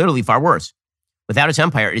empires were clearly far worse. Without its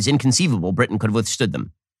empire, it is inconceivable Britain could have withstood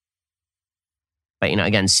them. But,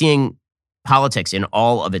 again, seeing politics in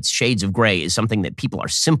all of its shades of gray is something that people are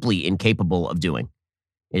simply incapable of doing.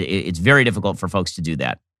 It's very difficult for folks to do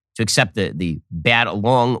that, to accept the bad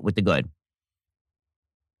along with the good.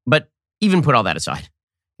 But even put all that aside,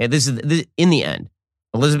 this in the end,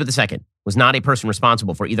 Elizabeth II was not a person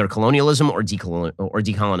responsible for either colonialism or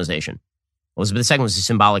decolonization. Elizabeth II was a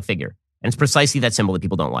symbolic figure, and it's precisely that symbol that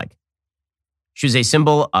people don't like. She was a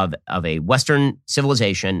symbol of a Western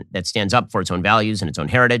civilization that stands up for its own values and its own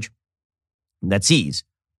heritage, that sees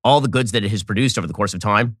all the goods that it has produced over the course of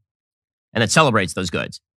time, and that celebrates those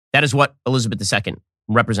goods. That is what Elizabeth II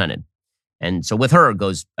represented. And so with her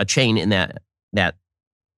goes a chain in that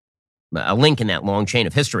a link in that long chain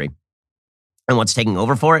of history. And what's taking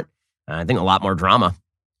over for it? I think a lot more drama.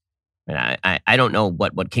 And I don't know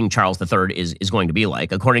what King Charles III is going to be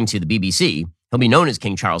like. According to the BBC, he'll be known as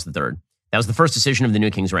King Charles III. That was the first decision of the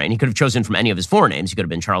new king's reign. He could have chosen from any of his four names. He could have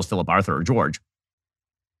been Charles, Philip, Arthur, or George.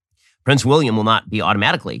 Prince William will not be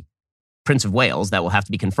automatically Prince of Wales. That will have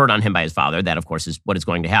to be conferred on him by his father. That, of course, is what is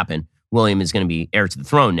going to happen. William is going to be heir to the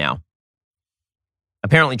throne now.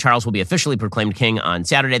 Apparently, Charles will be officially proclaimed king on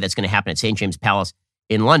Saturday. That's going to happen at St. James Palace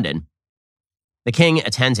in London. The king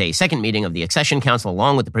attends a second meeting of the Accession Council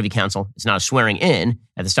along with the Privy Council. It's not a swearing in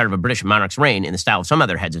at the start of a British monarch's reign in the style of some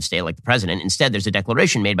other heads of state like the president. Instead, there's a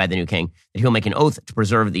declaration made by the new king that he'll make an oath to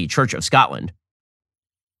preserve the Church of Scotland.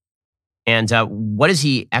 And what is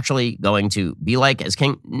he actually going to be like as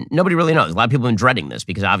king? Nobody really knows. A lot of people have been dreading this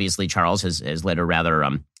because obviously Charles has led a rather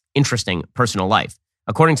interesting personal life.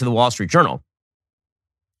 According to the Wall Street Journal,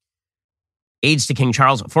 Aides to King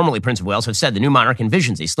Charles, formerly Prince of Wales, have said the new monarch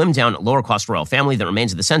envisions a slimmed-down, lower-cost royal family that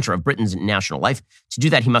remains at the center of Britain's national life. To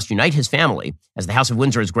do that, he must unite his family as the House of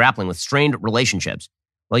Windsor is grappling with strained relationships.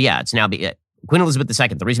 Well, yeah, it's now Queen Elizabeth II.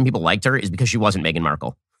 The reason people liked her is because she wasn't Meghan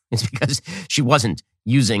Markle. It's because she wasn't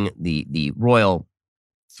using the royal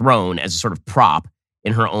throne as a sort of prop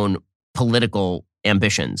in her own political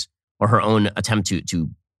ambitions or her own attempt to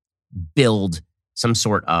build some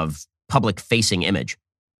sort of public-facing image.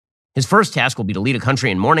 His first task will be to lead a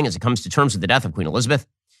country in mourning as it comes to terms with the death of Queen Elizabeth.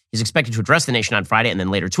 He's expected to address the nation on Friday and then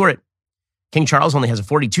later tour it. King Charles only has a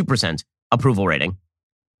 42% approval rating.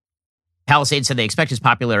 Palisade said they expect his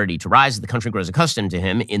popularity to rise as the country grows accustomed to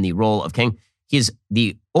him in the role of king. He is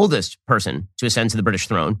the oldest person to ascend to the British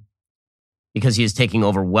throne because he is taking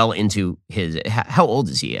over well into his... How old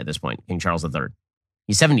is he at this point, King Charles III?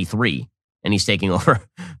 He's 73, and he's taking over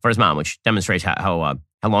for his mom, which demonstrates how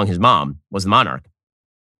long his mom was the monarch.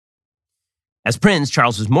 As prince,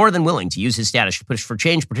 Charles was more than willing to use his status to push for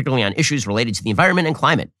change, particularly on issues related to the environment and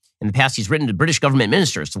climate. In the past, he's written to British government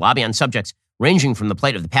ministers to lobby on subjects ranging from the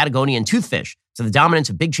plight of the Patagonian toothfish to the dominance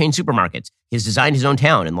of big chain supermarkets. He has designed his own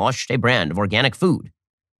town and launched a brand of organic food.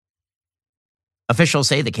 Officials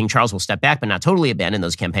say that King Charles will step back but not totally abandon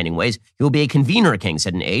those campaigning ways. He will be a convener king,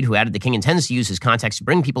 said an aide who added the king intends to use his contacts to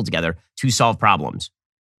bring people together to solve problems.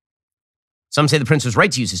 Some say the prince was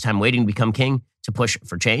right to use his time waiting to become king to push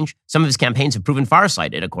for change. Some of his campaigns have proven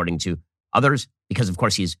far-sighted, according to others, because, of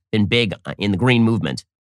course, he's been big in the green movement.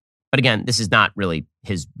 But again, this is not really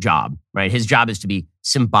his job, right? His job is to be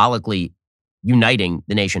symbolically uniting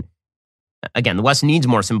the nation. Again, the West needs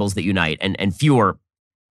more symbols that unite and fewer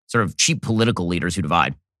sort of cheap political leaders who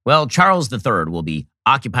divide. Well, Charles III will be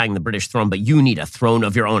occupying the British throne, but you need a throne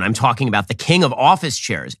of your own. I'm talking about the king of office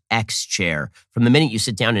chairs, X chair. From the minute you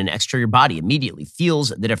sit down in an X chair, your body immediately feels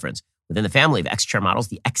the difference. Within the family of X chair models,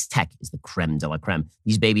 the X Tech is the creme de la creme.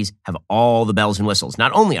 These babies have all the bells and whistles.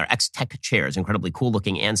 Not only are X Tech chairs incredibly cool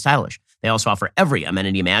looking and stylish, they also offer every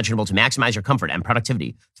amenity imaginable to maximize your comfort and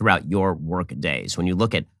productivity throughout your work days. When you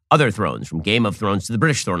look at other thrones, from Game of Thrones to the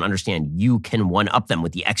British throne, understand you can one-up them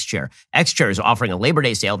with the X Chair. X Chair is offering a Labor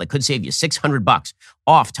Day sale that could save you $600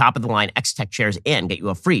 off top-of-the-line X Tech chairs and get you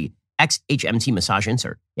a free XHMT massage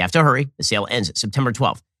insert. You have to hurry. The sale ends September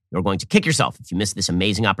 12th. You're going to kick yourself if you miss this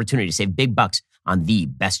amazing opportunity to save big bucks on the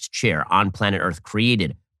best chair on planet Earth,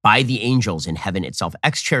 created by the angels in heaven itself.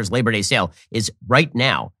 X Chair's Labor Day sale is right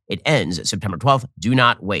now. It ends September 12th. Do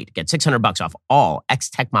not wait. Get $600 off all X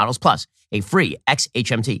Tech models plus a free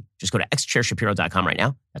XHMT. Just go to xchairshapiro.com right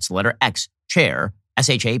now. That's the letter X Chair,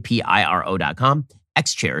 SHAPIRO.com,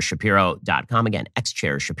 xchairshapiro.com. Again,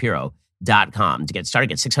 xchairshapiro.com to get started.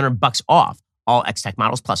 Get $600 off all X Tech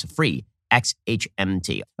models plus a free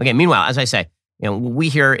XHMT. Okay, meanwhile, as I say, we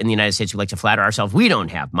here in the United States, we like to flatter ourselves. We don't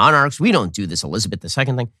have monarchs. We don't do this Elizabeth II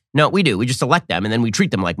thing. No, we do. We just elect them and then we treat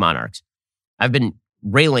them like monarchs. I've been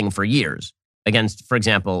railing for years against, for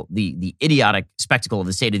example, the idiotic spectacle of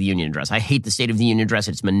the State of the Union address. I hate the State of the Union address.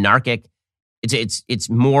 It's monarchic. It's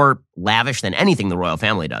more lavish than anything the royal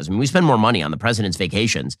family does. I mean, we spend more money on the president's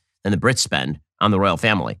vacations than the Brits spend on the royal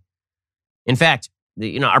family. In fact,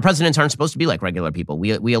 our presidents aren't supposed to be like regular people.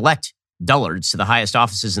 We elect dullards to the highest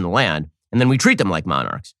offices in the land, and then we treat them like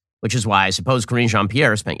monarchs, which is why I suppose Karine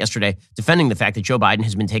Jean-Pierre spent yesterday defending the fact that Joe Biden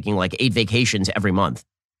has been taking like 8 vacations every month.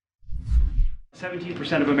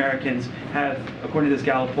 17% of Americans have, according to this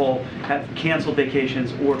Gallup poll, have canceled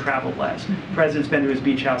vacations or traveled less. The president's been to his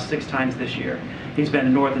beach house 6 times this year. He's been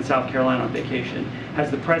in North and South Carolina on vacation.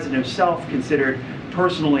 Has the president himself considered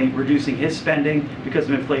personally reducing his spending because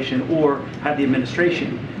of inflation, or had the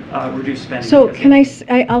administration reduce spending? So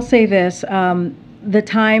I'll say this. The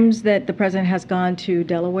times that the president has gone to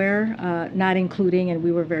Delaware, not including, and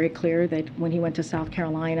we were very clear that when he went to South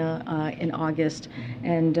Carolina in August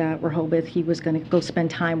and Rehoboth, he was going to go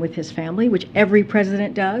spend time with his family, which every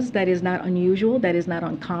president does. That is not unusual. That is not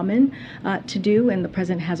uncommon to do. And the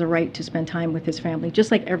president has a right to spend time with his family,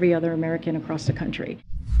 just like every other American across the country.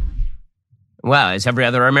 Wow, is every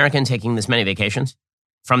other American taking this many vacations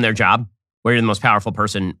from their job, where you're the most powerful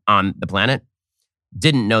person on the planet?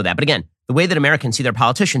 Didn't know that. But again, the way that Americans see their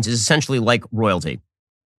politicians is essentially like royalty.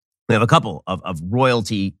 We have a couple of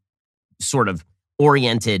royalty sort of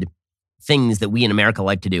oriented things that we in America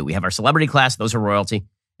like to do. We have our celebrity class, those are royalty.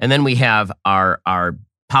 And then we have our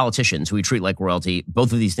politicians who we treat like royalty.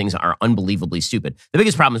 Both of these things are unbelievably stupid. The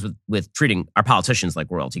biggest problem is with treating our politicians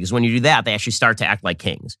like royalty, because when you do that, they actually start to act like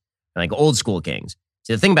kings, like old school kings.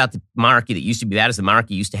 So the thing about the monarchy that used to be bad is the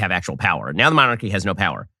monarchy used to have actual power. Now the monarchy has no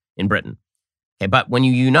power in Britain. Okay, but when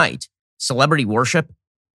you unite celebrity worship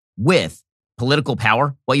with political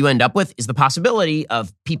power, what you end up with is the possibility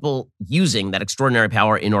of people using that extraordinary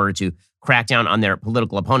power in order to crack down on their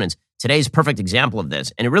political opponents. Today's perfect example of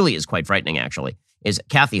this, and it really is quite frightening actually, is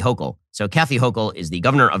Kathy Hochul. So Kathy Hochul is the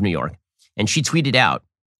governor of New York, and she tweeted out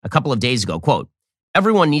a couple of days ago, quote,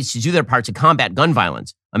 "Everyone needs to do their part to combat gun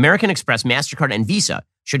violence. American Express, MasterCard, and Visa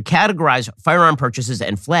should categorize firearm purchases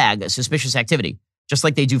and flag suspicious activity, just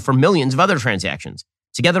like they do for millions of other transactions.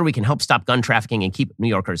 Together, we can help stop gun trafficking and keep New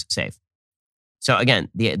Yorkers safe." So again,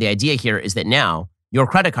 the idea here is that now your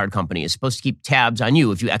credit card company is supposed to keep tabs on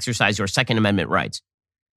you if you exercise your Second Amendment rights.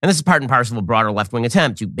 And this is part and parcel of a broader left-wing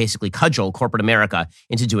attempt to basically cudgel corporate America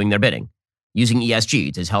into doing their bidding, using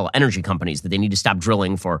ESG to tell energy companies that they need to stop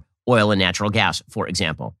drilling for oil and natural gas, for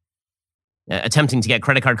example. Attempting to get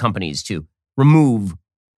credit card companies to remove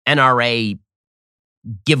NRA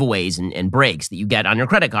giveaways and breaks that you get on your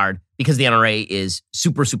credit card because the NRA is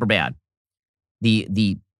super, super bad.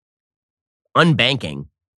 The unbanking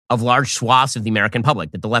of large swaths of the American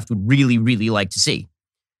public that the left would really, really like to see.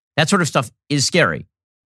 That sort of stuff is scary.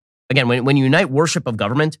 Again, when you unite worship of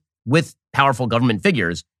government with powerful government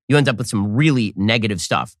figures, you end up with some really negative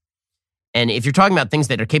stuff. And if you're talking about things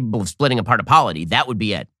that are capable of splitting apart a polity, that would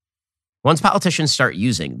be it. Once politicians start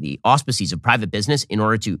using the auspices of private business in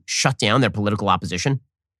order to shut down their political opposition,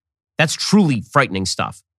 that's truly frightening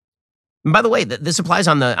stuff. And by the way, this applies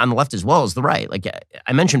on the left as well as the right. Like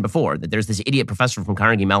I mentioned before, that there's this idiot professor from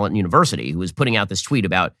Carnegie Mellon University who was putting out this tweet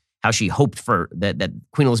about how she hoped for that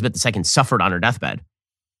Queen Elizabeth II suffered on her deathbed.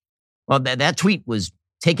 Well, that tweet was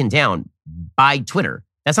taken down by Twitter.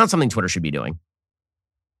 That's not something Twitter should be doing.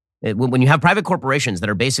 When you have private corporations that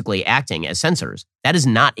are basically acting as censors, that is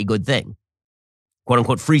not a good thing. Quote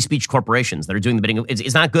unquote free speech corporations that are doing the bidding.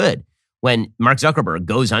 It's not good when Mark Zuckerberg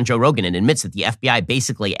goes on Joe Rogan and admits that the FBI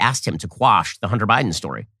basically asked him to quash the Hunter Biden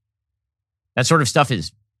story. That sort of stuff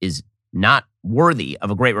is not worthy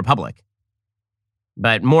of a great republic.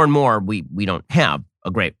 But more and more, we don't have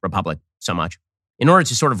a great republic so much. In order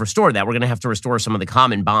to sort of restore that, we're going to have to restore some of the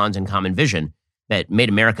common bonds and common vision that made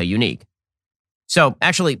America unique. So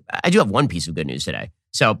actually, I do have one piece of good news today.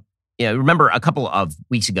 So remember a couple of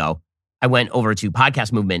weeks ago, I went over to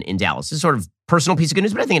Podcast Movement in Dallas. It's sort of personal piece of good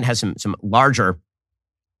news, but I think it has some larger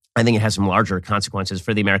consequences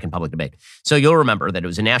for the American public debate. So you'll remember that it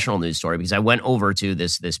was a national news story because I went over to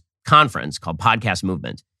this conference called Podcast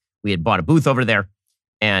Movement. We had bought a booth over there,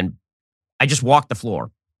 and I just walked the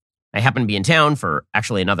floor. I happened to be in town for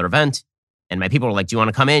actually another event, and my people were like, "Do you want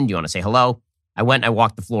to come in? Do you want to say hello?" I went and I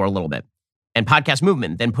walked the floor a little bit. And Podcast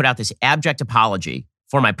Movement then put out this abject apology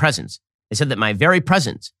for my presence. They said that my very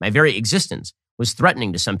presence, my very existence was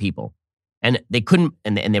threatening to some people. And they couldn't,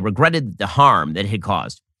 and they regretted the harm that it had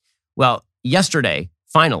caused. Well, yesterday,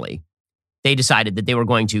 finally, they decided that they were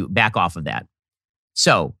going to back off of that.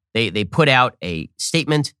 So they put out a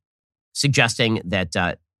statement suggesting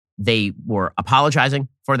that they were apologizing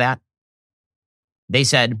for that. They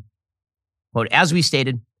said, quote, "As we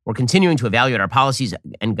stated, we're continuing to evaluate our policies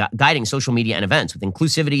and guiding social media and events with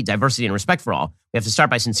inclusivity, diversity, and respect for all. We have to start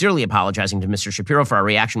by sincerely apologizing to Mr. Shapiro for our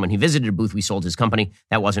reaction when he visited a booth we sold his company.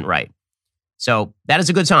 That wasn't right." So that is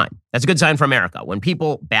a good sign. That's a good sign for America. When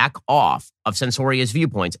people back off of censorious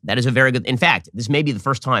viewpoints, that is a very good. In fact, this may be the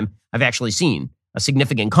first time I've actually seen a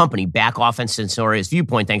significant company back off on censorious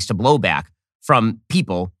viewpoint thanks to blowback from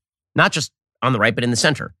people, not just on the right, but in the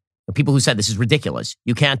center. The people who said this is ridiculous.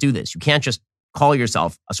 You can't do this. You can't just call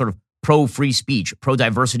yourself a sort of pro-free speech,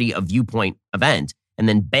 pro-diversity of viewpoint event and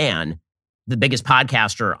then ban the biggest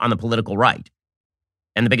podcaster on the political right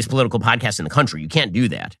and the biggest political podcast in the country. You can't do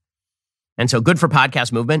that. And so good for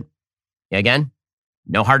Podcast Movement. Again,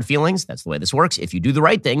 no hard feelings. That's the way this works. If you do the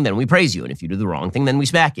right thing, then we praise you. And if you do the wrong thing, then we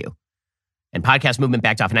smack you. And Podcast Movement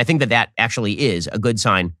backed off. And I think that actually is a good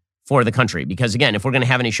sign for the country. Because again, if we're going to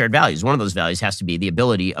have any shared values, one of those values has to be the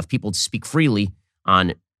ability of people to speak freely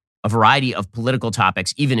on a variety of political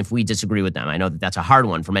topics, even if we disagree with them. I know that that's a hard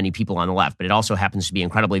one for many people on the left, but it also happens to be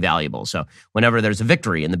incredibly valuable. So whenever there's a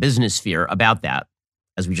victory in the business sphere about that,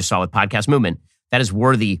 as we just saw with Podcast Movement, that is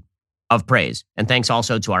worthy of praise. And thanks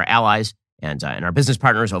also to our allies and our business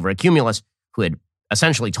partners over at Cumulus, who had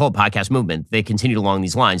essentially told Podcast Movement they continued along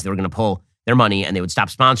these lines. They were going to pull their money and they would stop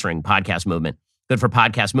sponsoring Podcast Movement. Good for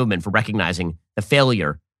Podcast Movement for recognizing the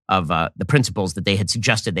failure of the principles that they had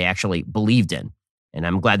suggested they actually believed in. And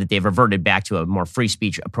I'm glad that they've reverted back to a more free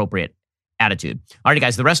speech appropriate attitude. All right,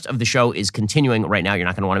 guys, the rest of the show is continuing right now. You're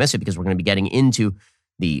not going to want to miss it because we're going to be getting into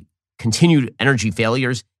the continued energy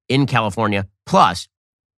failures in California, plus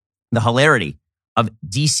the hilarity of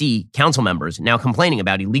D.C. council members now complaining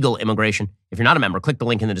about illegal immigration. If you're not a member, click the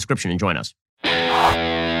link in the description and join us.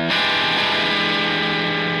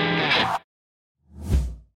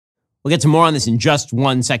 We'll get to more on this in just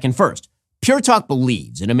 1 second. First, Pure Talk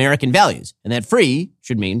believes in American values, and that free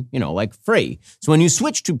should mean, like free. So when you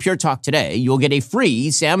switch to Pure Talk today, you'll get a free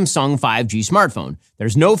Samsung 5G smartphone.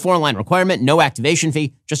 There's no foreign-line requirement, no activation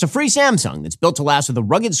fee, just a free Samsung that's built to last with a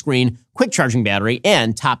rugged screen, quick charging battery,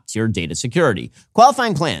 and top-tier data security.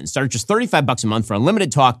 Qualifying plans start at just $35 a month for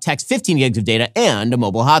unlimited talk, text, 15 gigs of data, and a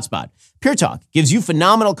mobile hotspot. Pure Talk gives you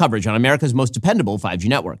phenomenal coverage on America's most dependable 5G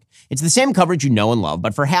network. It's the same coverage you know and love,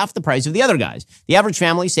 but for half the price of the other guys. The average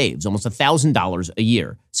family saves almost $1,000 a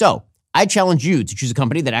year. So I challenge you to choose a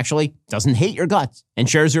company that actually doesn't hate your guts and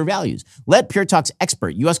shares your values. Let Pure Talk's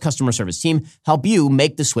expert U.S. customer service team help you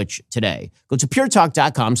make the switch today. Go to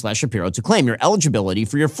puretalk.com/Shapiro to claim your eligibility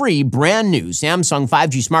for your free brand new Samsung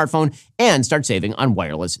 5G smartphone and start saving on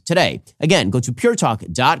wireless today. Again, go to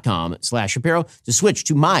puretalk.com/Shapiro to switch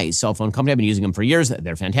to my cell phone company. I've been using them for years.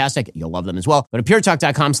 They're fantastic. You'll love them as well. Go to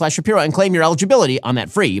puretalk.com/Shapiro and claim your eligibility on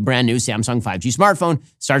that free brand new Samsung 5G smartphone.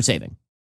 Start saving.